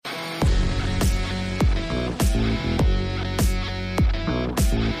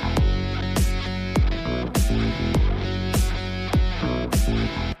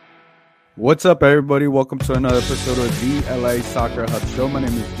What's up, everybody? Welcome to another episode of the LA Soccer Hub Show. My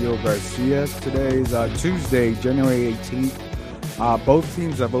name is Gio Garcia. Today is Tuesday, January 18th. Both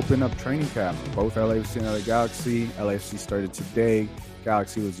teams have opened up training camp. Both LAFC and LA Galaxy. LAFC started today.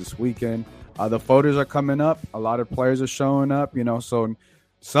 Galaxy was this weekend. The photos are coming up. A lot of players are showing up, so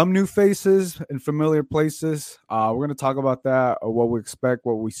some new faces in familiar places. We're going to talk about that, or what we expect,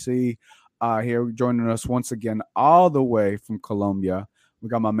 what we see. Here joining us once again, all the way from Colombia. We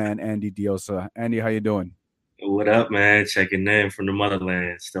got my man, Andy Diosa. Andy, how you doing? What up, man? Checking in from the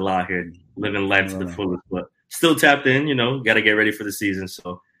motherland. Still out here living life to the fullest, but still tapped in. Got to get ready for the season.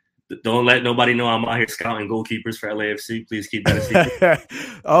 So don't let nobody know I'm out here scouting goalkeepers for LAFC. Please keep that a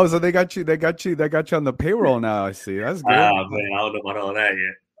secret. Oh, so they got you on the payroll now. I see. That's good. Man, I don't know about all that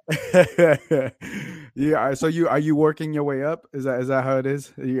yet. Yeah. So are you working your way up? Is that how it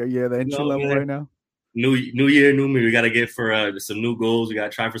is? Yeah, the entry level man. Right now. New year, new me. We got to get for some new goals. We got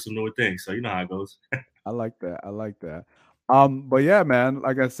to try for some newer things. So you know how it goes. I like that. But yeah, man.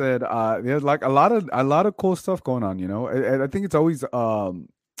 Like I said, there's like a lot of cool stuff going on. I think it's always an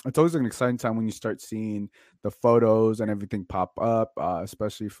exciting time when you start seeing the photos and everything pop up,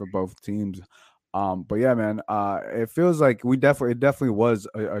 especially for both teams. But yeah, man. It feels like it definitely was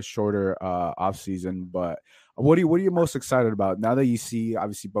a shorter off season, but. What are you most excited about now that you see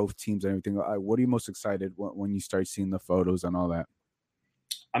obviously both teams and everything? What are you most excited when you start seeing the photos and all that?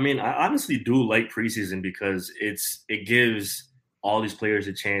 I mean, I honestly do like preseason because it gives all these players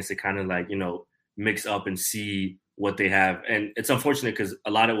a chance to kind of mix up and see what they have. And it's unfortunate because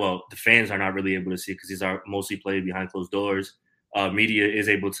the fans are not really able to see because these are mostly played behind closed doors. Media is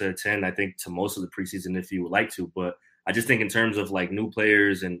able to attend, I think, to most of the preseason if you would like to. But I just think in terms of like new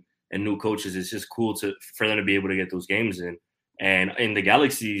players and new coaches, it's just cool for them to be able to get those games in. And in the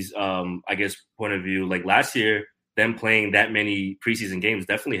Galaxy's, point of view, like last year, them playing that many preseason games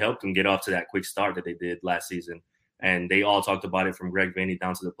definitely helped them get off to that quick start that they did last season. And they all talked about it from Greg Vanney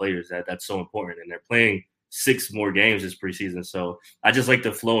down to the players that's so important. And they're playing 6 more games this preseason. So I just like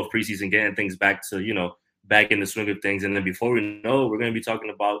the flow of preseason, getting things back to, back in the swing of things. And then before we know, we're going to be talking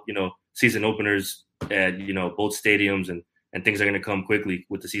about, season openers at, both stadiums and things are going to come quickly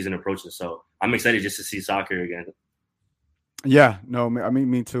with the season approaching. So I'm excited just to see soccer again. Yeah, no, I mean,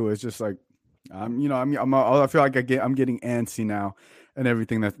 me too. It's just like, I feel like I'm getting antsy now and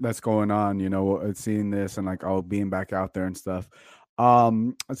everything that's going on, seeing this and like, being back out there and stuff.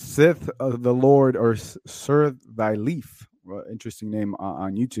 Sith the Lord or Sir Thy Leaf, interesting name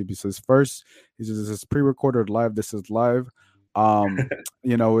on YouTube. He says, this is pre-recorded live. This is live.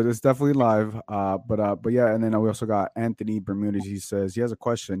 It's definitely live. But yeah, and then we also got Anthony Bermudez. He says he has a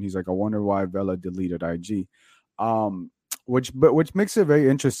question. He's like, I wonder why Vela deleted IG. Which makes it very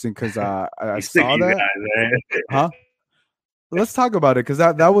interesting because I saw that. Guy, huh? Let's talk about it because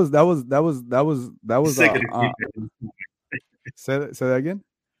that was. Say that again.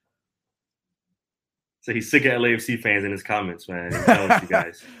 So he's sick of LAFC fans in his comments, man. He's telling you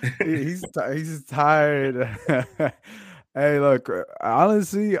guys. he's tired. Hey, look,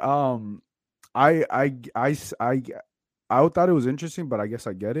 honestly, I thought it was interesting, but I guess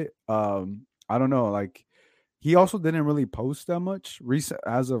I get it. I don't know, like he also didn't really post that much recent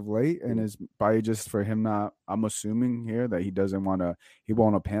as of late, and it's probably just for him not. I'm assuming here that he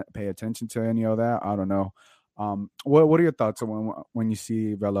won't pay attention to any of that. I don't know. What are your thoughts when you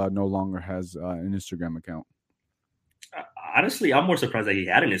see Vela no longer has an Instagram account? Honestly, I'm more surprised that he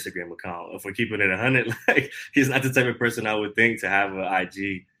had an Instagram account. If we're keeping it 100, like he's not the type of person I would think to have an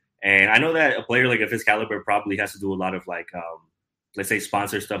IG. And I know that a player like of his caliber probably has to do a lot of let's say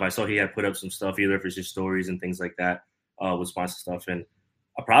sponsor stuff. I saw he had put up some stuff either for his stories and things like that with sponsor stuff. And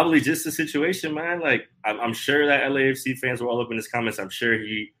probably just the situation, man. Like I'm sure that LAFC fans were all up in his comments. I'm sure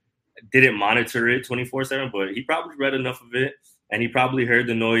he didn't monitor it 24/7, but he probably read enough of it. And he probably heard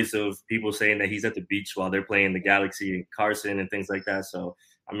the noise of people saying that he's at the beach while they're playing the Galaxy and Carson and things like that. So,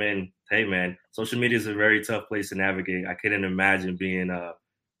 I mean, hey, man, social media is a very tough place to navigate. I couldn't imagine being a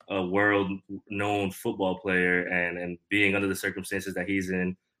world-known football player and being under the circumstances that he's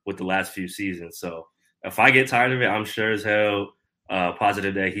in with the last few seasons. So if I get tired of it, I'm sure as hell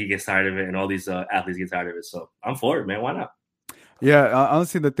positive that he gets tired of it and all these athletes get tired of it. So I'm for it, man. Why not? Yeah,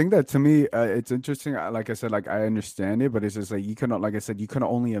 honestly, the thing that to me it's interesting. Like I said, like I understand it, but it's just like you can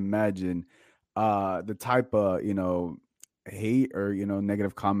only imagine the type of hate or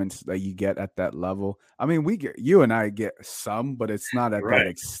negative comments that you get at that level. I mean, you and I get some, but it's not at that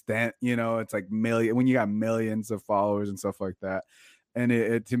extent. It's like when you got millions of followers and stuff like that. And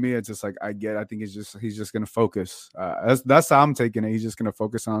it to me, it's just like I think he's just gonna focus. That's how I'm taking it. He's just gonna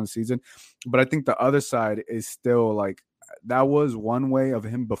focus on the season. But I think the other side is still like that was one way of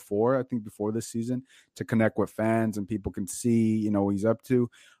him before. I think before this season to connect with fans and people can see, what he's up to.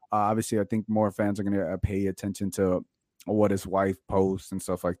 Obviously, I think more fans are going to pay attention to what his wife posts and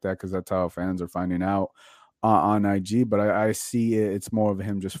stuff like that because that's how fans are finding out on IG. But I see it's more of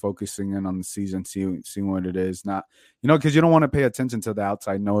him just focusing in on the season, seeing what it is. Not, because you don't want to pay attention to the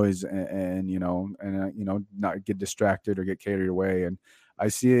outside noise and not get distracted or get carried away. And I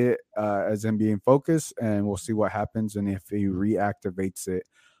see it as him being focused, and we'll see what happens and if he reactivates it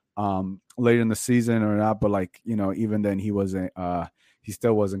later in the season or not. But even then, he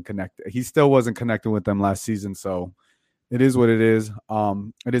still wasn't connected. He still wasn't connected with them last season, so it is what it is.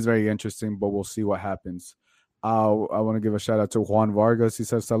 It is very interesting, but we'll see what happens. I want to give a shout out to Juan Vargas. He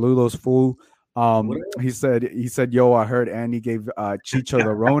says, "Saludos, fool." He said, "Yo, I heard Andy gave Chicho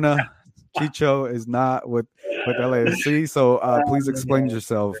the Rona. Chicho is not with LAFC, so please explain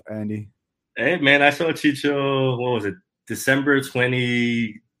yourself, Andy." Hey man, I saw Chicho. What was it? December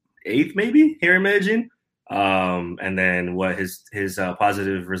 28th, maybe here in Medellin. And then his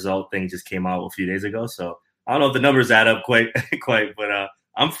positive result thing just came out a few days ago. So I don't know if the numbers add up quite, but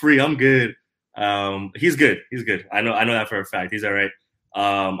I'm free. I'm good. He's good. He's good. I know that for a fact. He's all right.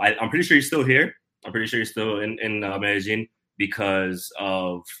 I'm pretty sure he's still here. I'm pretty sure he's still in Medellin because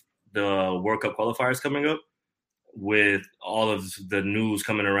of the World Cup qualifiers coming up. With all of the news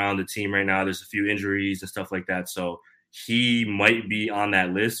coming around the team right now, there's a few injuries and stuff like that. So he might be on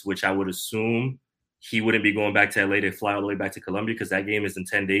that list, which I would assume he wouldn't be going back to LA to fly all the way back to Colombia because that game is in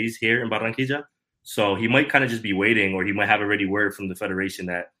 10 days here in Barranquilla. So he might kind of just be waiting, or he might have already word from the federation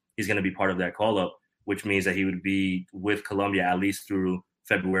that he's going to be part of that call-up, which means that he would be with Colombia at least through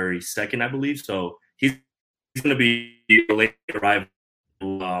February 2nd, I believe. So he's going to be a late arrival.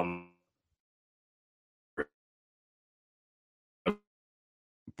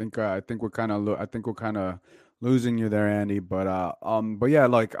 I think we're kind of losing you there, Andy. But yeah,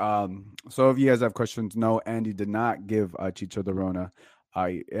 so if you guys have questions, no, Andy did not give Chicho the Rona.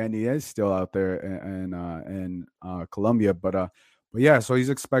 Andy is still out there in Colombia, but yeah, so he's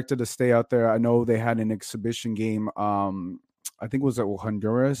expected to stay out there. I know they had an exhibition game. I think it was at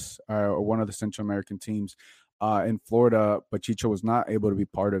Honduras or one of the Central American teams in Florida, but Chicho was not able to be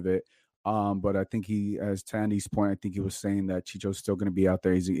part of it. But I think as Tandy's point, I think he was saying that Chicho's still going to be out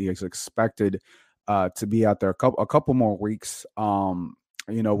there. He's expected to be out there a couple more weeks,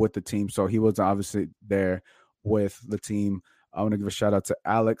 with the team. So he was obviously there with the team. I want to give a shout out to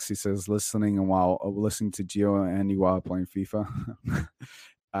Alex. He says listening listening to Gio and Andy while playing FIFA.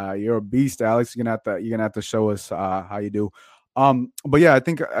 You're a beast, Alex. You're gonna have to show us how you do. But yeah, I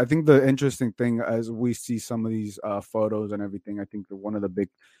think the interesting thing as we see some of these photos and everything, I think that one of the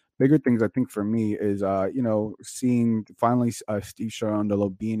bigger things I think for me is seeing finally Steve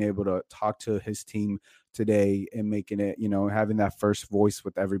Cherundolo being able to talk to his team today and making it, having that first voice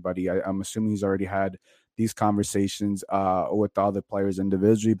with everybody. I'm assuming he's already had these conversations with all the players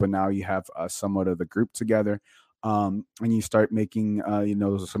individually, but now you have somewhat of the group together, and you start making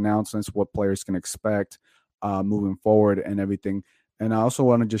those announcements, what players can expect moving forward and everything. And I also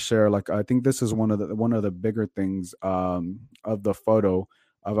want to just share, I think this is one of the bigger things of the photo.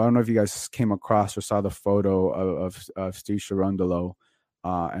 I don't know if you guys came across or saw the photo of Steve Cherundolo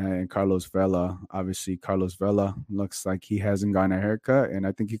and Carlos Vela. Obviously, Carlos Vela looks like he hasn't gotten a haircut, and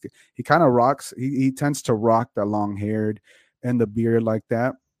I think he kind of rocks. He tends to rock the long haired and the beard like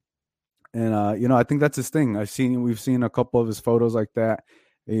that. And I think that's his thing. We've seen a couple of his photos like that.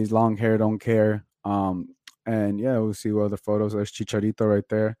 He's long hair, don't care. And yeah, we'll see what other photos. There's Chicharito right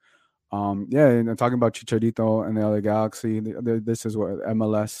there. Yeah, and talking about Chicharito and the other Galaxy, this is what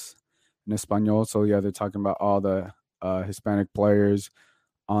MLS in Espanol. So yeah, they're talking about all the Hispanic players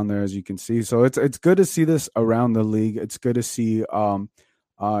on there, as you can see. So it's good to see this around the league. It's good to see start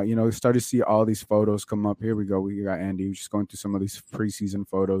to see all these photos come up. Here we go. We got Andy. We're just going through some of these preseason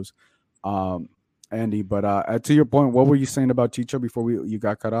photos. Andy, but to your point, what were you saying about Chicho before you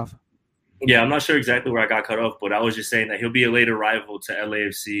got cut off? Yeah, I'm not sure exactly where I got cut off, but I was just saying that he'll be a late arrival to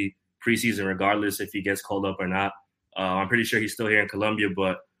LAFC preseason, regardless if he gets called up or not. I'm pretty sure he's still here in Colombia,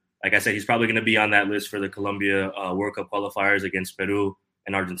 but like I said, he's probably going to be on that list for the Colombia World Cup qualifiers against Peru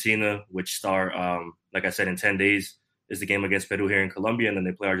and Argentina, which start, like I said, in 10 days is the game against Peru here in Colombia, and then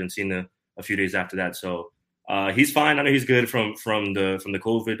they play Argentina a few days after that. So he's fine. I know he's good from the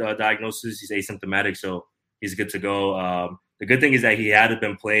COVID diagnosis. He's asymptomatic, so he's good to go. The good thing is that he had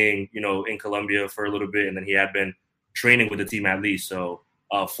been playing, in Colombia for a little bit, and then he had been training with the team at least. So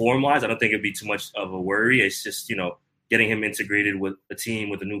form-wise, I don't think it'd be too much of a worry. It's just, getting him integrated with a team,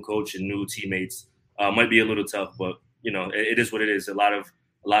 with a new coach and new teammates might be a little tough, but, it is what it is. A lot of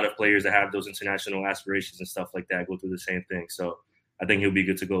a lot of players that have those international aspirations and stuff like that go through the same thing. So I think he'll be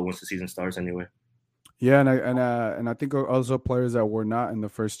good to go once the season starts anyway. Yeah, and I think also players that were not in the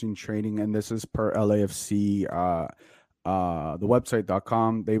first team training, and this is per LAFC the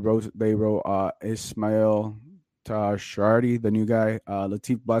website.com. They wrote Ismail Tashardi, the new guy.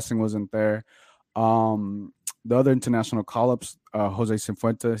 Latif Blessing wasn't there. The other international call-ups, Jose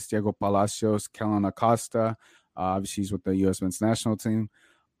Cifuentes, Diego Palacios, Kellen Acosta. Obviously, he's with the U.S. men's national team.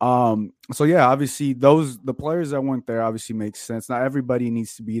 So yeah, obviously the players that weren't there obviously makes sense. Not everybody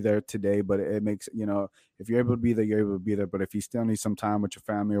needs to be there today, but it makes, if you're able to be there, you're able to be there. But if you still need some time with your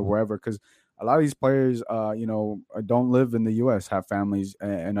family or wherever, because a lot of these players, don't live in the U.S., have families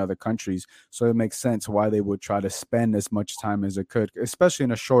in other countries, so it makes sense why they would try to spend as much time as they could, especially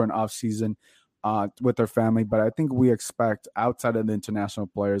in a short and off season, with their family. But I think we expect outside of the international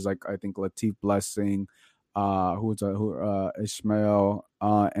players, like I think Latif Blessing, Ishmael,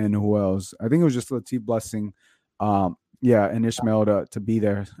 and who else? I think it was just Latif Blessing, yeah, and Ishmael to be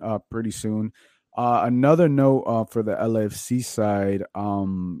there pretty soon. Another note for the LAFC side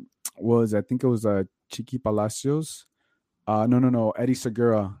was, I think it was Chiqui Palacios. No. Eddie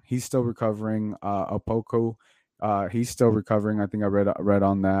Segura, he's still recovering. Opoko, he's still recovering. I think I read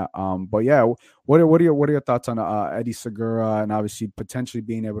on that. But yeah, what are your thoughts on Eddie Segura, and obviously potentially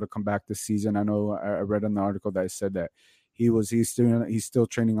being able to come back this season? I know I read in the article that said that he's still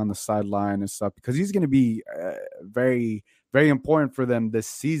training on the sideline and stuff, because he's going to be very, very important for them this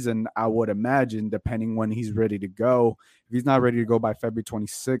season, I would imagine, depending when he's ready to go. If he's not ready to go by February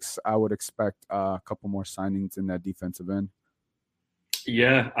 26th, I would expect a couple more signings in that defensive end.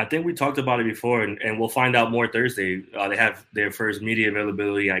 Yeah, I think we talked about it before, and we'll find out more Thursday. They have their first media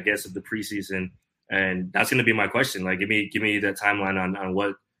availability, I guess, of the preseason, and that's going to be my question. Like, give me that timeline on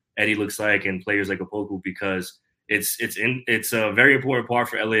what Eddie looks like and players like Opoku, because it's a very important part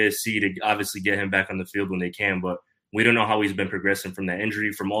for LASC to obviously get him back on the field when they can. But we don't know how he's been progressing from that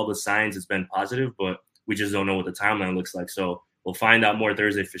injury. From all the signs, it's been positive, but we just don't know what the timeline looks like. So we'll find out more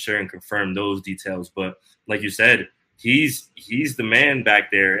Thursday for sure and confirm those details. But like you said, he's the man back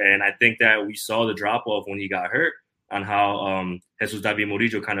there, and I think that we saw the drop off when he got hurt, on how Jesus David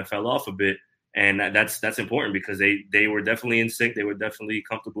Murillo kind of fell off a bit, and that's important, because they were definitely in sync, they were definitely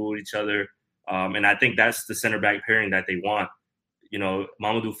comfortable with each other, and I think that's the center back pairing that they want.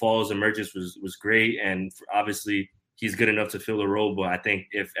 Mamadou Fall's emergence was great, and obviously he's good enough to fill the role. But I think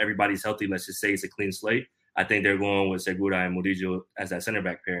if everybody's healthy, let's just say it's a clean slate, I think they're going with Segura and Murillo as that center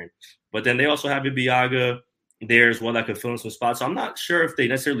back pairing. But then they also have Ibiaga there as well that could fill in some spots. So I'm not sure if they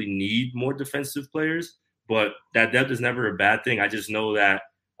necessarily need more defensive players, but that depth is never a bad thing. I just know that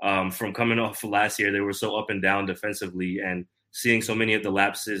from coming off of last year, they were so up and down defensively, and seeing so many of the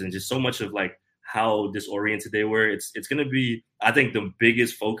lapses and just so much of like how disoriented they were. It's going to be, I think, the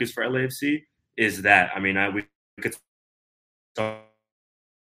biggest focus for LAFC is that. I mean, we could talk.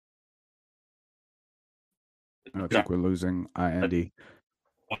 I think we're losing Andy.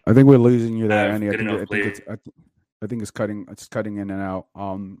 I think we're losing you there, Andy. I think it's cutting. It's cutting in and out.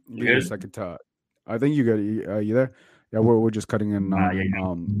 Give me a second to. I think you got. You there? Yeah, we're just cutting in and out.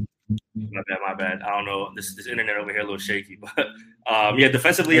 My bad. I don't know. This internet over here a little shaky, but yeah,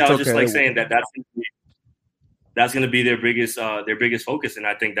 defensively, I was just like saying that's going to be their biggest focus, and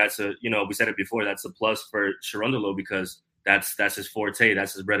I think that's we said it before, that's a plus for Cherundolo, because that's his forte,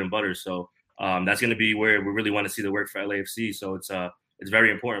 that's his bread and butter. So that's going to be where we really want to see the work for LAFC. So it's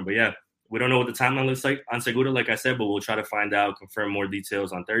very important. But yeah, we don't know what the timeline looks like on Segura, like I said, but we'll try to find out, confirm more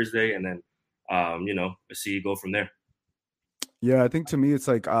details on Thursday, and then see go from there. Yeah, I think to me it's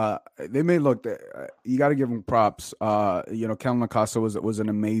like they may look. You got to give them props. Kellen Acosta was an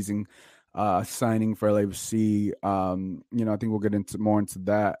amazing signing for LAFC. I think we'll get more into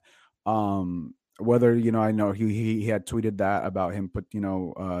that. Whether I know he had tweeted that about him,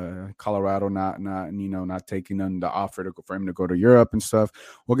 Colorado not taking on the offer for him to go to Europe and stuff.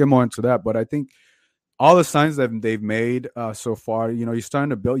 We'll get more into that, but I think all the signs that they've made so far, you're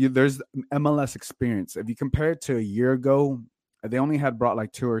starting to build. There's MLS experience. If you compare it to a year ago, they only had brought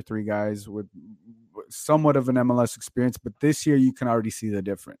like 2 or 3 guys with somewhat of an MLS experience, but this year you can already see the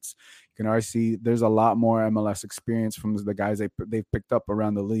difference. You can already see there's a lot more MLS experience from the guys they've picked up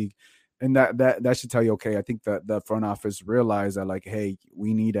around the league. And that should tell you, okay, I think that the front office realized that, like, hey,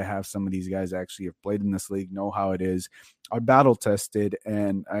 we need to have some of these guys actually have played in this league, know how it is, are battle tested,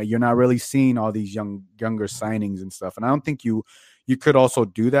 and you're not really seeing all these younger signings and stuff. And I don't think you could also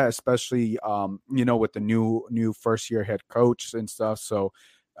do that, especially with the new first year head coach and stuff. So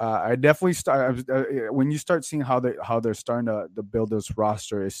I definitely start when you start seeing how they're starting to build this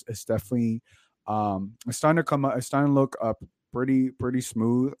roster. It's definitely it's starting to come up. It's starting to look up pretty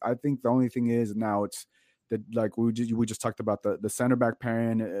smooth. I think the only thing is now it's that like we just talked about the center back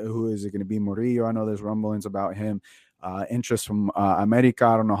pairing. Who is it going to be? Murillo. I know there's rumblings about him. Interest from America.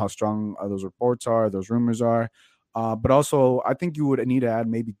 I don't know how strong those reports are. Those rumors are. But also, I think you would need to add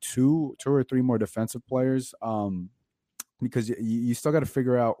maybe two or three more defensive players. Because you still got to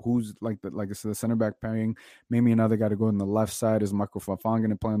figure out who's like I said, the center back pairing. Maybe another guy to go on the left side. Is Marco Fafan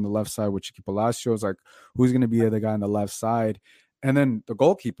going to play on the left side with Chiqui Palacios? Like, who's going to be the guy on the left side? And then the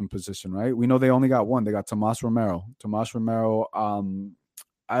goalkeeping position, right? We know they only got one. They got Tomas Romero. Tomas Romero.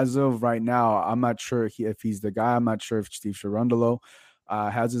 As of right now, I'm not sure if he's the guy. I'm not sure if Steve Cherundolo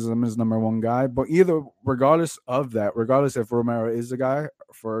has him as number one guy. But regardless of that, regardless if Romero is the guy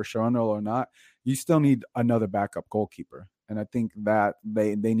for Cherundolo or not, you still need another backup goalkeeper. And I think that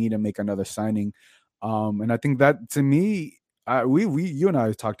they need to make another signing. And I think that, to me, you and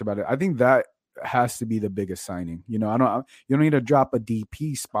I talked about it. I think that has to be the biggest signing. You don't need to drop a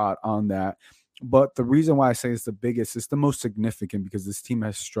DP spot on that. But the reason why I say it's the biggest, it's the most significant, because this team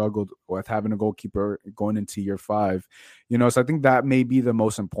has struggled with having a goalkeeper going into year 5. So I think that may be the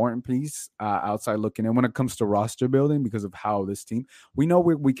most important piece outside looking in when it comes to roster building, because of how this team, we know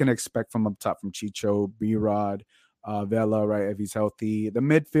we can expect from up top from Chicho, B-Rod, Vela, right, if he's healthy. The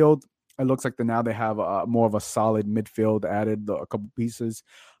midfield, it looks like now they have more of a solid midfield, added a couple pieces.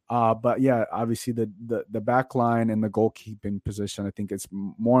 But yeah, obviously the back line and the goalkeeping position, I think it's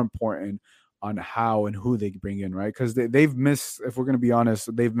more important on how and who they bring in, right? Because they've missed, if we're going to be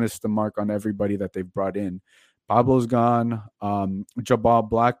honest, they've missed the mark on everybody that they've brought in. Pablo's gone. Jabal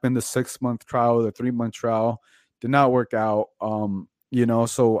Blackman, the 6-month trial, the 3-month trial, did not work out.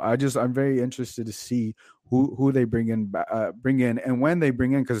 So I'm very interested to see who they bring in, and when they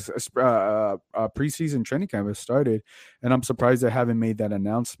bring in, because preseason training camp has started, and I'm surprised they haven't made that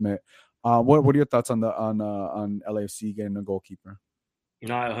announcement. What are your thoughts on LAFC getting a goalkeeper?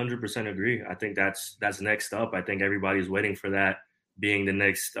 No, I 100% agree. I think that's next up. I think everybody's waiting for that being the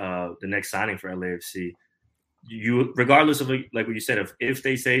next signing for LAFC. You, regardless of like what you said, if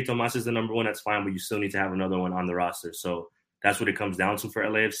they say Tomas is the number one, that's fine, but you still need to have another one on the roster. So that's what it comes down to for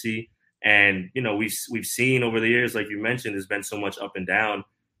LAFC. And we've seen over the years, like you mentioned, there's been so much up and down.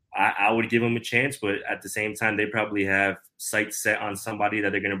 I would give them a chance, but at the same time, they probably have sights set on somebody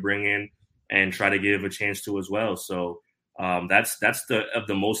that they're going to bring in and try to give a chance to as well. So that's of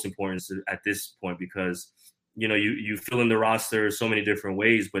the most importance at this point, because you fill in the roster so many different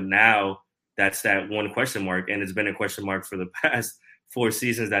ways, but now that's that one question mark, and it's been a question mark for the past 4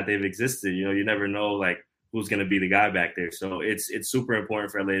 seasons that they've existed. You never know like who's going to be the guy back there. So it's super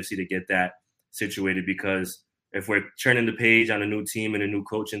important for LAFC to get that situated, because if we're turning the page on a new team and a new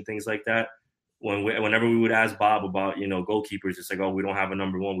coach and things like that, whenever we would ask Bob about goalkeepers, it's like, oh, we don't have a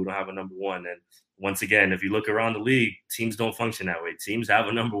number one, and once again, if you look around the league, teams don't function that way. Teams have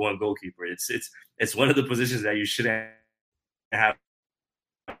a number one goalkeeper. It's one of the positions that you shouldn't have.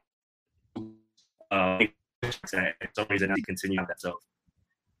 For some reason, he continued that. So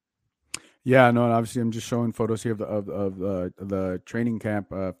yeah, no, and obviously I'm just showing photos here of the training camp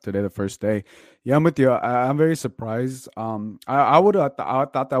today, the first day. Yeah, I'm with you. I'm very surprised. I I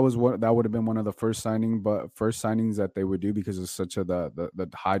thought that would have been one of the first signings that they would do, because of such the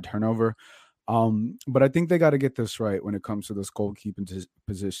high turnover. But I think they got to get this right when it comes to this goalkeeping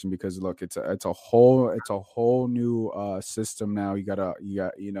position, because look, it's a whole new system now. You got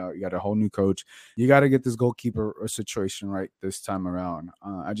a whole new coach. You got to get this goalkeeper situation right this time around.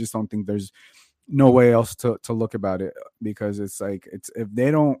 I just don't think there's no way else to look about it, because it's if they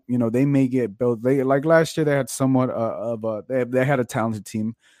don't, they may get built. They, like last year, they had somewhat they had a talented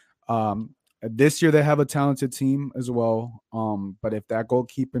team. This year they have a talented team as well. But if that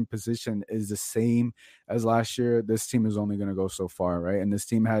goalkeeping position is the same as last year, this team is only going to go so far, right? And this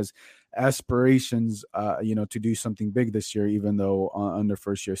team has aspirations, to do something big this year, even though under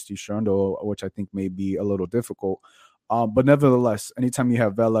first year Steve Cherundolo, which I think may be a little difficult. But nevertheless, anytime you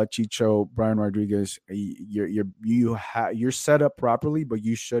have Vela, Chicho, Brian Rodriguez, you're set up properly, but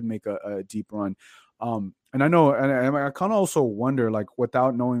you should make a deep run. And I know, and I kind of also wonder, like,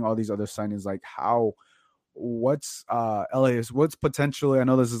 without knowing all these other signings, like what's what's potentially, I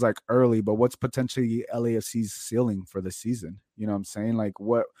know this is like early, but what's potentially LAFC's ceiling for the season? You know what I'm saying? Like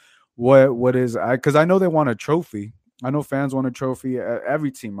what is, because I know they want a trophy. I know fans want a trophy.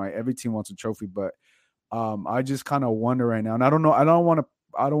 Every team, right? Every team wants a trophy, but I just kind of wonder right now, and I don't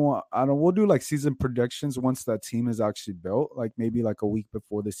know. We'll do like season predictions once that team is actually built, like maybe like a week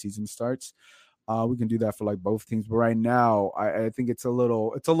before the season starts. We can do that for like both teams, but right now I think it's a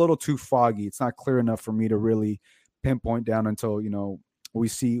little too foggy. It's not clear enough for me to really pinpoint down until we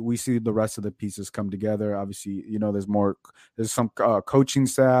see the rest of the pieces come together. Obviously, there's some coaching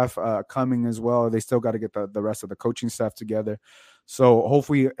staff coming as well. They still got to get the rest of the coaching staff together. So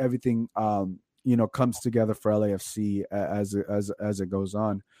hopefully everything comes together for LAFC as it goes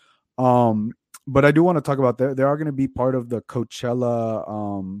on. But I do want to talk about they are going to be part of the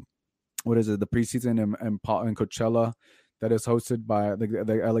Coachella. What is it? The preseason in Coachella that is hosted by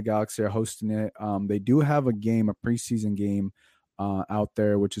the LA Galaxy are hosting it. They do have a preseason game out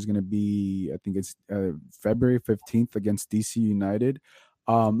there, which is going to be, I think it's February 15th against DC United.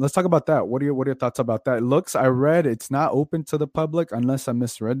 Let's talk about that. What are your thoughts about that? I read it's not open to the public unless I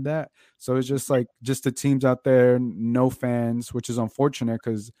misread that. So it's just the teams out there, no fans, which is unfortunate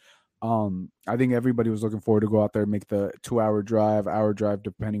because I think everybody was looking forward to go out there and make the hour drive,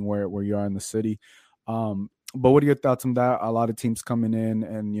 depending where you are in the city. But what are your thoughts on that? A lot of teams coming in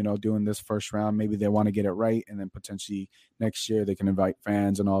and, doing this first round. Maybe they want to get it right. And then potentially next year they can invite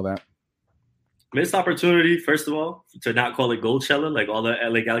fans and all that. Missed opportunity, first of all, to not call it Goldchella, like all the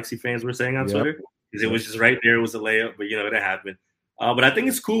LA Galaxy fans were saying on Twitter, because it was just right there. It was a layup, but it didn't happen. But I think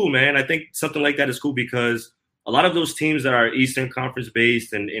it's cool, man. I think something like that is cool because a lot of those teams that are Eastern Conference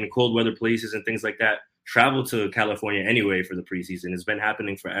based and in cold weather places and things like that travel to California anyway for the preseason. It's been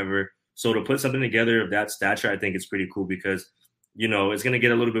happening forever. So to put something together of that stature, I think it's pretty cool because, it's going to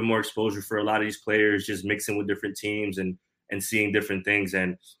get a little bit more exposure for a lot of these players, just mixing with different teams and seeing different things.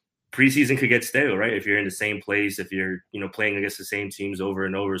 And preseason could get stale, right? If you're in the same place, if you're, playing against the same teams over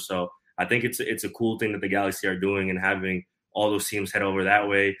and over. So I think it's a cool thing that the Galaxy are doing and having all those teams head over that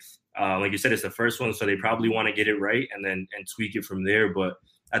way. Like you said, it's the first one, so they probably want to get it right and tweak it from there. But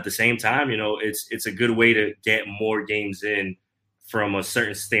at the same time, it's a good way to get more games in from a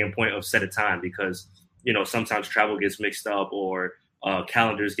certain standpoint of set of time because, sometimes travel gets mixed up or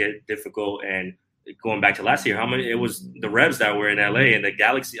calendars get difficult. And going back to last year, how many it was the Revs that were in LA and the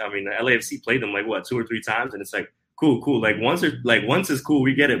Galaxy. I mean, the LAFC played them 2 or 3 times, and it's cool. Like once is cool,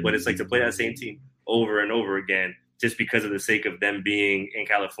 we get it, but it's to play that same team over and over again just because of the sake of them being in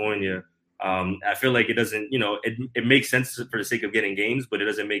California. I feel like it doesn't, it makes sense for the sake of getting games, but it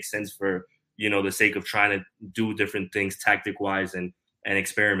doesn't make sense for the sake of trying to do different things tactic wise and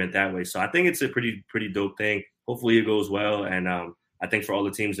experiment that way. So I think it's a pretty dope thing. Hopefully it goes well, and I think for all the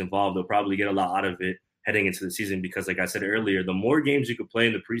teams involved, they'll probably get a lot out of it heading into the season because, like I said earlier, the more games you could play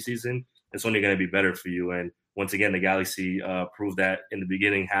in the preseason, it's only going to be better for you. And once again, the Galaxy proved that in the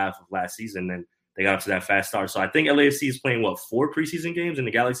beginning half of last season, and they got up to that fast start. So I think LAFC is playing 4 preseason games and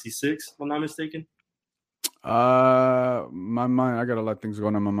the Galaxy 6, if I'm not mistaken. My mind, I gotta let things go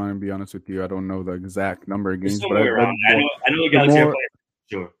on in my mind. To be honest with you, I don't know the exact number of games, but I know the Galaxy are playing.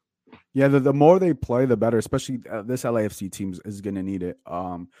 Sure. Yeah, the more they play, the better. Especially this LAFC team is going to need it.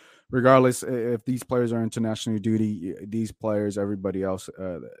 Regardless if these players are international duty, these players, everybody else,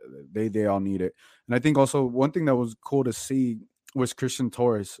 they all need it. And I think also one thing that was cool to see was Christian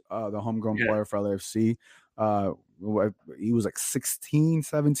Torres, the homegrown player for LAFC. He was 16,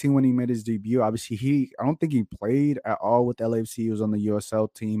 17 when he made his debut. Obviously, I don't think he played at all with LAFC. He was on the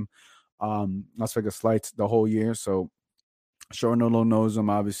USL team, Las Vegas Lights, the whole year. So Shornolo knows him.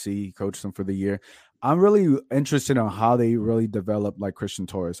 Obviously, he coached him for the year. I'm really interested in how they really develop Christian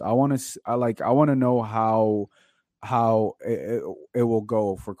Torres. I want to know how it will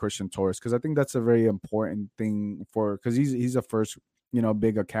go for Christian Torres because I think that's a very important thing because he's a first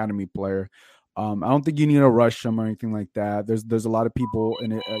big academy player. I don't think you need to rush him or anything like that. There's a lot of people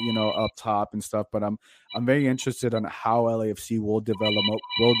in it, up top and stuff. But I'm very interested in how LAFC will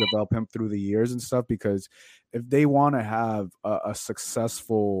develop him through the years and stuff. Because if they want to have a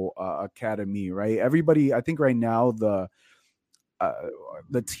successful academy, right? Everybody, I think right now the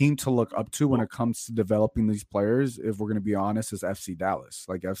team to look up to when it comes to developing these players, if we're going to be honest, is FC Dallas.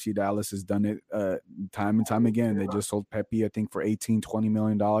 FC Dallas has done it time and time again. They just sold Pepe, I think, for $18-20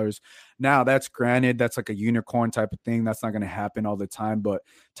 million. Now, that's granted, that's like a unicorn type of thing. That's not going to happen all the time. But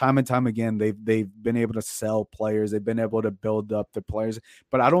time and time again, they've been able to sell players. They've been able to build up the players.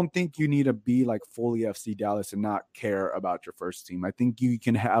 But I don't think you need to be fully FC Dallas and not care about your first team. I think you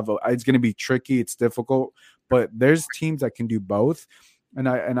can have it's going to be tricky. It's difficult. But there's teams that can do both, and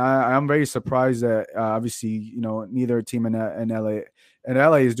I'm very surprised that obviously neither team in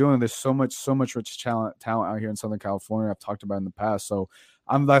LA is doing this. So much rich talent out here in Southern California. I've talked about in the past, so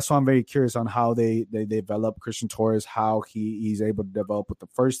that's why I'm very curious on how they develop Christian Torres, how he's able to develop with the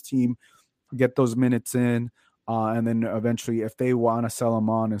first team, get those minutes in. And then eventually, if they want to sell them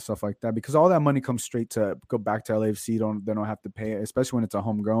on and stuff like that, because all that money comes straight to go back to LAFC, they don't have to pay it, especially when it's a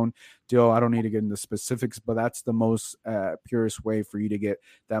homegrown deal. I don't need to get into specifics, but that's the most purest way for you to get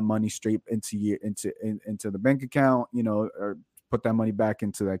that money straight into the bank account, or put that money back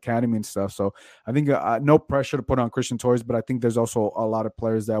into the academy and stuff. So I think no pressure to put on Christian Torres, but I think there's also a lot of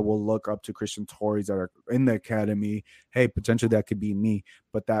players that will look up to Christian Torres that are in the academy. Hey, potentially that could be me,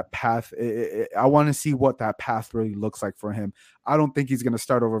 but that path, I want to see what that path really looks like for him. I don't think he's going to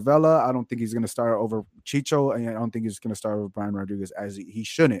start over Vela. I don't think he's going to start over Chicho. And I don't think he's going to start over Brian Rodriguez, as he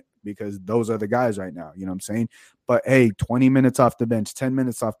shouldn't, because those are the guys right now. You know what I'm saying? But hey, 20 minutes off the bench, 10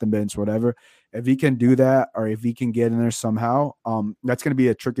 minutes off the bench, whatever. If he can do that, or if he can get in there somehow, that's going to be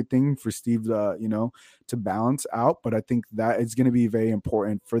a tricky thing for Steve, to balance out. But I think that is going to be very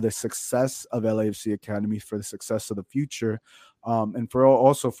important for the success of LAFC Academy, for the success of the future, and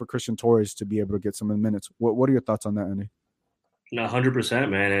also for Christian Torres to be able to get some of the minutes. What are your thoughts on that, Andy? No, 100%,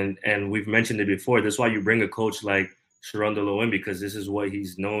 man. And we've mentioned it before. That's why you bring a coach like Sharundalo in, because this is what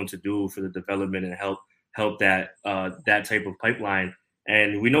he's known to do for the development and help that type of pipeline.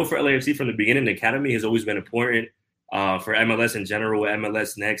 And we know for LAFC from the beginning, the academy has always been important. For MLS in general,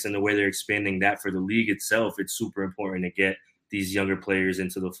 MLS Next, and the way they're expanding that for the league itself, it's super important to get these younger players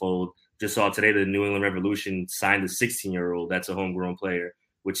into the fold. Just saw today the New England Revolution signed a 16-year-old that's a homegrown player,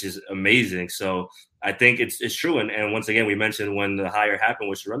 which is amazing. So I think it's true. And once again, we mentioned when the hire happened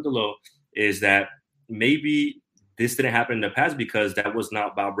with Sharundalo is that maybe this didn't happen in the past because that was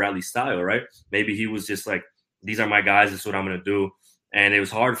not Bob Bradley's style, right? Maybe he was just like, these are my guys, this is what I'm going to do. And it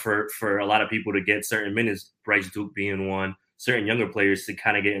was hard for a lot of people to get certain minutes, Bryce Duke being one, certain younger players to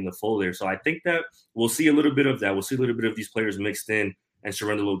kind of get in the fold there. So I think that we'll see a little bit of that. We'll see a little bit of these players mixed in, and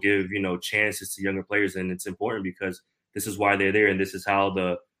Sharundalo will give, chances to younger players. And it's important because this is why they're there, and this is how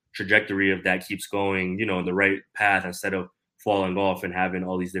the trajectory of that keeps going, in the right path instead of falling off and having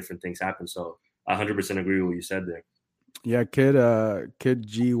all these different things happen. So I 100% agree with what you said there. Yeah, kid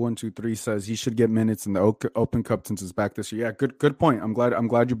G123 says he should get minutes in the Open Cup since it's back this year. Yeah, good point. I'm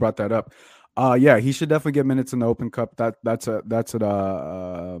glad you brought that up. Yeah, he should definitely get minutes in the Open Cup. That's a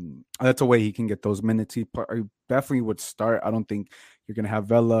way he can get those minutes. He definitely would start. I don't think you're gonna have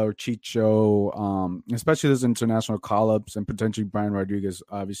Vela or Chicho, especially those international call-ups, and potentially Brian Rodriguez.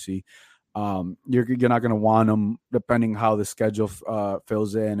 Obviously, you're not gonna want him, depending how the schedule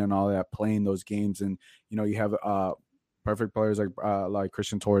fills in and all that, playing those games. And you have perfect players like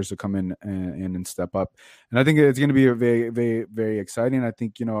Christian Torres to come in and step up. And I think it's going to be a very, very, very exciting. I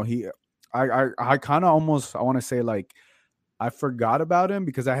think, I kind of almost, I want to say, like, I forgot about him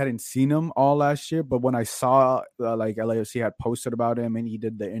because I hadn't seen him all last year. But when I saw like LAFC had posted about him and he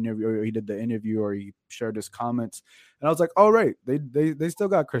did the interview, or he shared his comments, and I was like, oh, right, they still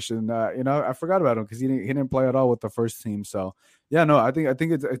got Christian. I forgot about him because he didn't play at all with the first team. So yeah, no, I think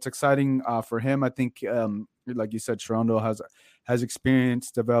it's exciting for him. I think like you said, Sharundalo has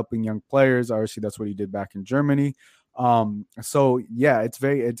experience developing young players. Obviously, that's what he did back in Germany. So yeah, it's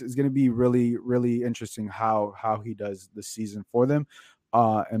going to be really, really interesting how he does the season for them,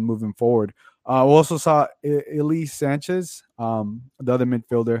 and moving forward. We also saw Elise Sanchez, the other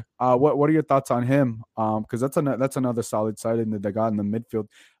midfielder. What are your thoughts on him? Because that's another solid side in that they got in the midfield.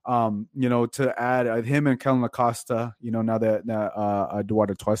 To add him and Kellen Acosta, now that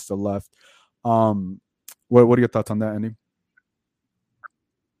Eduardo Tuesta left. What are your thoughts on that, Andy?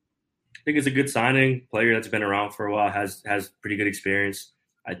 I think it's a good signing. Player that's been around for a while, has pretty good experience.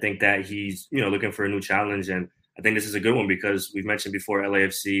 I think that he's looking for a new challenge, and I think this is a good one because we've mentioned before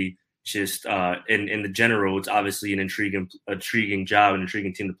LAFC just in the general, it's obviously an intriguing job, an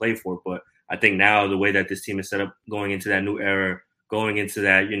intriguing team to play for. But I think now the way that this team is set up, going into that new era, going into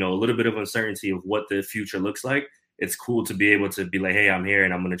that a little bit of uncertainty of what the future looks like, it's cool to be able to be like, hey, I'm here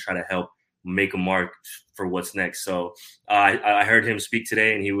and I'm going to try to help make a mark for what's next. So I heard him speak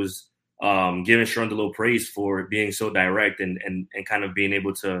today, and he was giving Sharundalo praise for being so direct and kind of being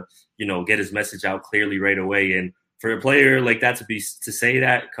able to, get his message out clearly right away. And for a player like that to say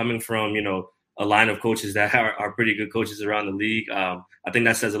that coming from, a line of coaches that are pretty good coaches around the league, I think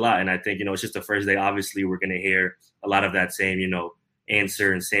that says a lot. And I think, it's just the first day. Obviously, we're going to hear a lot of that same,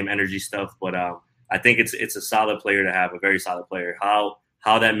 answer and same energy stuff. But I think it's a solid player to have, a very solid player. How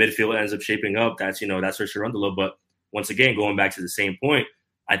that midfield ends up shaping up, that's for Sharundalo. But once again, going back to the same point,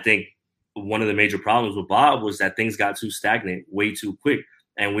 I think one of the major problems with Bob was that things got too stagnant way too quick.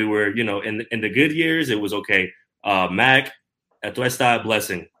 And we were, in the good years, it was okay. Mac, Atuesta,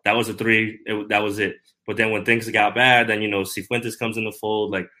 blessing. That was a 3. That was it. But then when things got bad, then, Cifuentes comes in the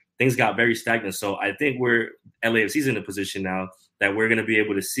fold. Like, things got very stagnant. So I think LAFC's in a position now that we're going to be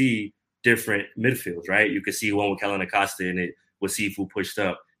able to see different midfields, right? You could see one with Kellen Acosta in it with Sifu pushed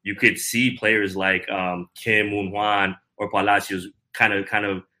up. You could see players like Kim Moon-Hwan or Palacios kind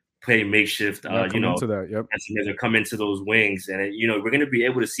of play makeshift, into that, yep. As they come into those wings. And, we're going to be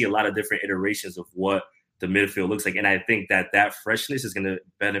able to see a lot of different iterations of what the midfield looks like. And I think that freshness is going to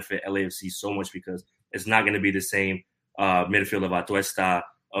benefit LAFC so much because it's not going to be the same midfield of Atuesta,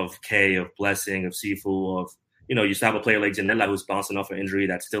 of K, of Blessing, of Sifu, of, you still have a player like Janela who's bouncing off an injury.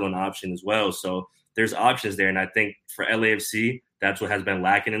 That's still an option as well. So there's options there. And I think for LAFC, that's what has been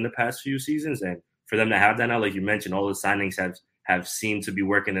lacking in the past few seasons. And for them to have that now, like you mentioned, all the signings have seemed to be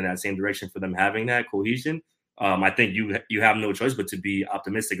working in that same direction for them having that cohesion. I think you have no choice but to be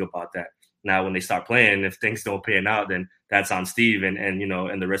optimistic about that. Now, when they start playing, if things don't pan out, then that's on Steve and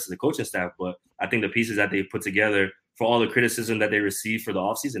the rest of the coaching staff. But I think the pieces that they put together for all the criticism that they received for the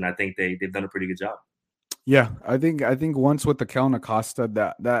offseason, I think they've done a pretty good job. Yeah, I think once with the Kel Acosta,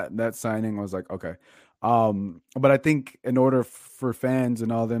 that signing was like, okay. But I think in order for fans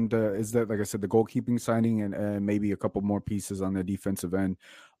and all them is that, like I said, the goalkeeping signing and maybe a couple more pieces on the defensive end.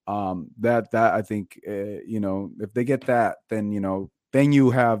 That I think, if they get that, then, then you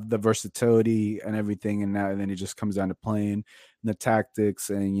have the versatility and everything, and then it just comes down to playing the tactics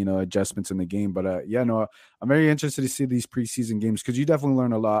and, adjustments in the game. But I'm very interested to see these preseason games because you definitely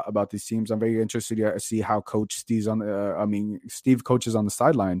learn a lot about these teams. I'm very interested to see how Steve coaches on the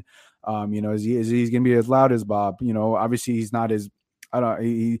sideline. Is he going to be as loud as Bob? Obviously he's not as,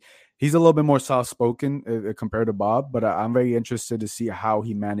 he's a little bit more soft spoken compared to Bob, but I'm very interested to see how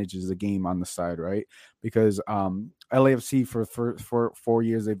he manages the game on the side, right? Because LAFC for 4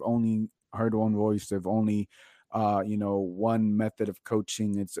 years, they've only heard one voice. They've only one method of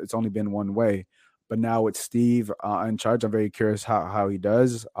coaching. It's only been one way. But now with Steve in charge, I'm very curious how he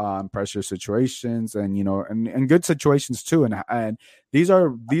does pressure situations and and good situations too. And these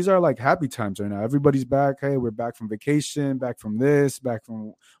are like happy times right now. Everybody's back. Hey, we're back from vacation, back from this, back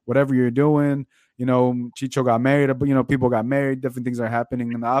from whatever you're doing. Chicho got married, but people got married. Different things are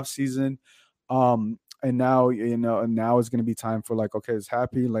happening in the off season. And now, and now is going to be time for like, okay, it's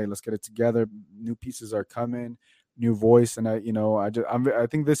happy. Like, let's get it together. New pieces are coming, new voice. And I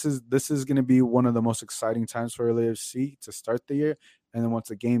think this is going to be one of the most exciting times for LAFC to start the year. And then once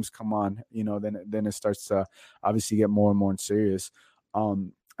the games come on, then it starts to obviously get more and more serious.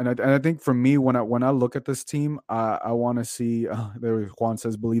 And I think for me, when I look at this team, I want to see. There, Juan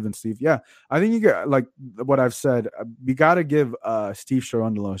says, "Believe in Steve." Yeah, I think you get like what I've said. You got to give Steve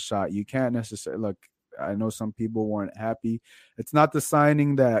Cherundolo a shot. You can't necessarily look. I know some people weren't happy. It's not the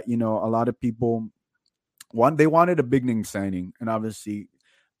signing that a lot of people want. They wanted a big name signing, and obviously,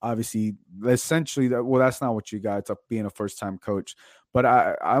 essentially, that's not what you got. It's up being a first time coach. But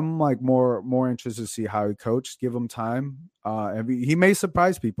I'm like more interested to see how he coached. Give him time. And he may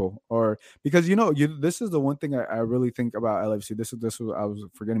surprise people, or because this is the one thing I really think about LAFC. This was I was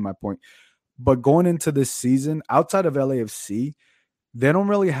forgetting my point. But going into this season, outside of LAFC, they don't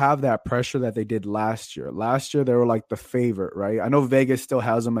really have that pressure that they did last year. Last year, they were like the favorite, right? I know Vegas still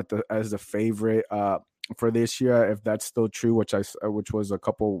has them as the favorite for this year, if that's still true, which was a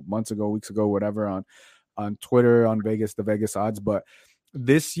couple weeks ago, whatever, on Twitter, on the Vegas odds. But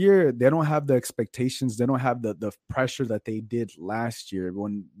this year, they don't have the expectations. They don't have the pressure that they did last year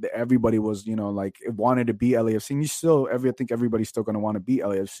when everybody was, like it wanted to be LAFC. And I think everybody's still going to want to be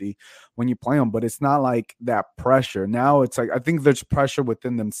LAFC when you play them, but it's not like that pressure. Now it's like, I think there's pressure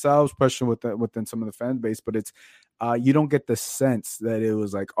within themselves, pressure within some of the fan base, but it's, you don't get the sense that it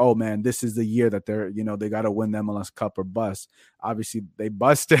was like, oh man, this is the year that they're, they got to win the MLS Cup or bust. Obviously they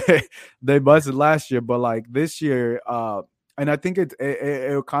busted, they busted last year, but like this year, and I think it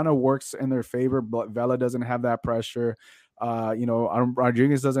kind of works in their favor, but Vela doesn't have that pressure.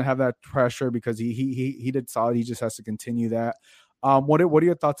 Rodriguez doesn't have that pressure because he did solid. He just has to continue that. What are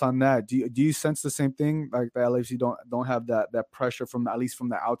your thoughts on that? Do you sense the same thing? Like the LAFC don't have that pressure from at least from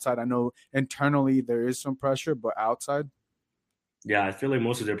the outside. I know internally there is some pressure, but outside. Yeah, I feel like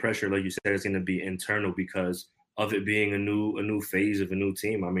most of their pressure, like you said, is going to be internal because of it being a new phase of a new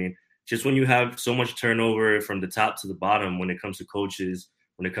team. I mean, just when you have so much turnover from the top to the bottom, when it comes to coaches,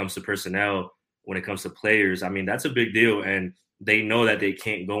 when it comes to personnel, when it comes to players, I mean, that's a big deal. And they know that they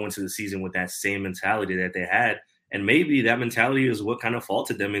can't go into the season with that same mentality that they had. And maybe that mentality is what kind of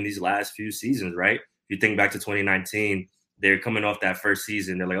faulted them in these last few seasons, right? If you think back to 2019, they're coming off that first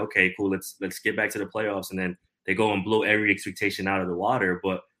season. They're like, okay, cool, let's get back to the playoffs. And then they go and blow every expectation out of the water.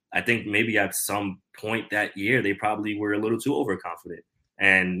 But I think maybe at some point that year, they probably were a little too overconfident.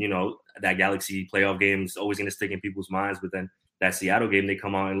 And, that Galaxy playoff game is always going to stick in people's minds. But then that Seattle game, they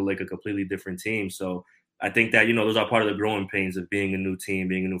come out and look like a completely different team. So I think that, those are part of the growing pains of being a new team,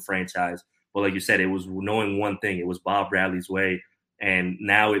 being a new franchise. But like you said, it was knowing one thing. It was Bob Bradley's way. And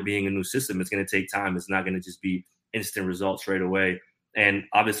now it being a new system, it's going to take time. It's not going to just be instant results right away. And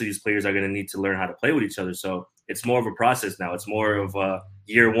obviously these players are going to need to learn how to play with each other. So it's more of a process now. It's more of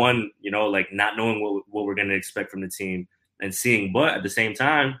year one, like not knowing what we're going to expect from the team and seeing. But at the same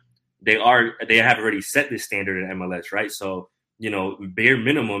time, they have already set this standard in MLS, right? So, bare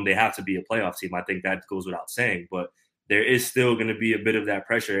minimum, they have to be a playoff team. I think that goes without saying, but there is still going to be a bit of that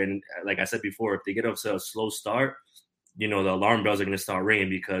pressure. And like I said before, if they get up to a slow start, the alarm bells are going to start ringing,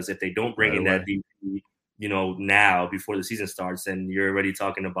 because if they don't bring in that DP, now before the season starts, then you're already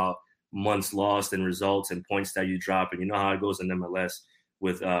talking about months lost and results and points that you drop. And you know how it goes in MLS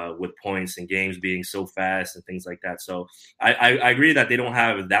with points and games being so fast and things like that. So I agree that they don't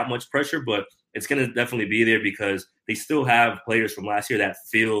have that much pressure, but it's going to definitely be there because they still have players from last year that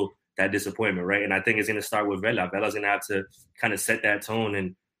feel that disappointment, right? And I think it's going to start with Vela. Vela's going to have to kind of set that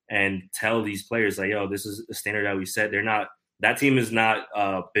tone and tell these players, like, yo, this is a standard that we set. That team is not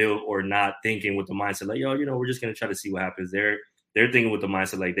built or not thinking with the mindset like, yo, we're just going to try to see what happens. They're thinking with the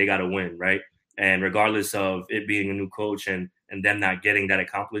mindset like they got to win, right? And regardless of it being a new coach and them not getting that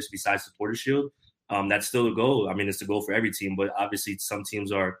accomplished besides Supporters Shield, that's still a goal. I mean, it's a goal for every team, but obviously some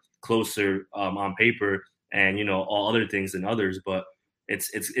teams are closer on paper and, all other things than others. But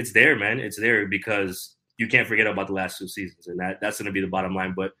it's there, man. It's there because you can't forget about the last 2 seasons, and that's going to be the bottom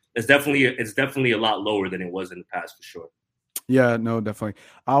line. But it's definitely a lot lower than it was in the past for sure. Yeah, no, definitely.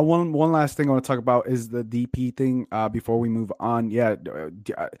 One last thing I want to talk about is the DP thing. Before we move on, yeah,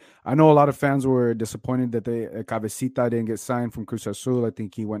 I know a lot of fans were disappointed that Cabecita didn't get signed from Cruz Azul. I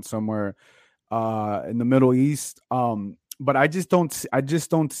think he went somewhere in the Middle East. But I just don't see a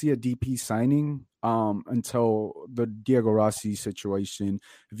DP signing until the Diego Rossi situation.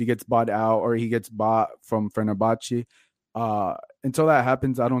 If he gets bought out or he gets bought from Fenerbahce. Until that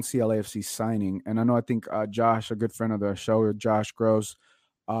happens, I don't see LAFC signing. And I think Josh, a good friend of the show, Josh Gross,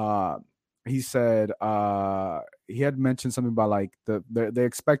 he said he had mentioned something about like they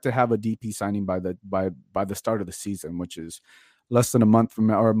expect to have a DP signing by the start of the season, which is less than a month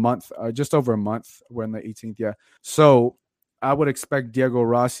from or a month, just over a month. We're in the 18th, yeah. So I would expect Diego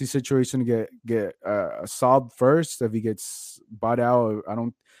Rossi's situation to get solved first. If he gets bought out,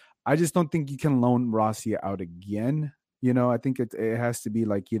 I just don't think you can loan Rossi out again. I think it has to be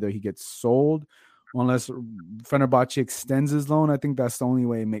like either he gets sold, unless Fenerbahce extends his loan. I think that's the only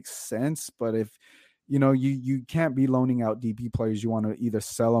way it makes sense. But if you can't be loaning out DP players, you want to either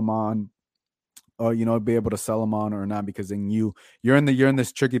sell them on, or be able to sell them on or not, because then you're in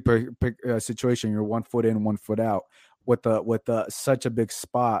this tricky situation. You're 1 foot in, 1 foot out with such a big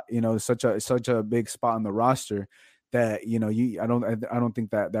spot. Such a big spot on the roster that I don't think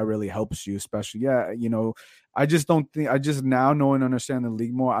that really helps you, especially I just now know and understand the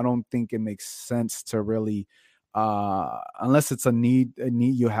league more. I don't think it makes sense to really unless it's a need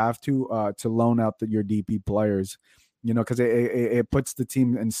you have to loan out your DP players, because it puts the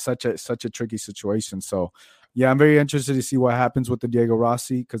team in such a tricky situation. So yeah, I'm very interested to see what happens with the Diego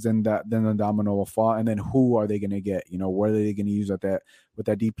Rossi, because then the domino will fall, and then who are they going to get? What are they going to use with that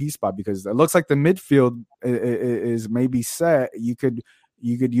DP spot? Because it looks like the midfield is maybe set. You could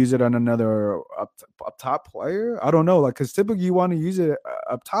use it on another up top player. I don't know, because typically you want to use it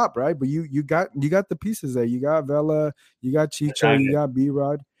up top, right? But you got the pieces there. You got Vela, you got Chicho, you got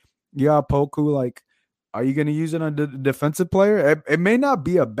B-Rod, you got Poku. Like, are you going to use it on the defensive player? It may not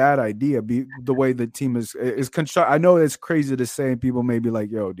be a bad idea, the way the team is constructed. I know it's crazy to say, and people may be like,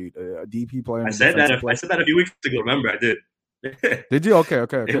 "Yo, dude, a DP player." I said that a few weeks ago. Remember, I did. Did you? Okay.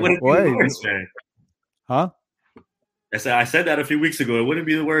 It wouldn't be the worst, man. Huh? I said that a few weeks ago. It wouldn't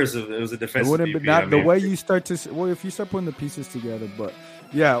be the worst if it was a defensive. It wouldn't be not the way you start to. Well, if you start putting the pieces together, but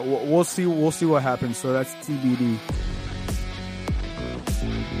yeah, we'll see. We'll see what happens. So that's TBD.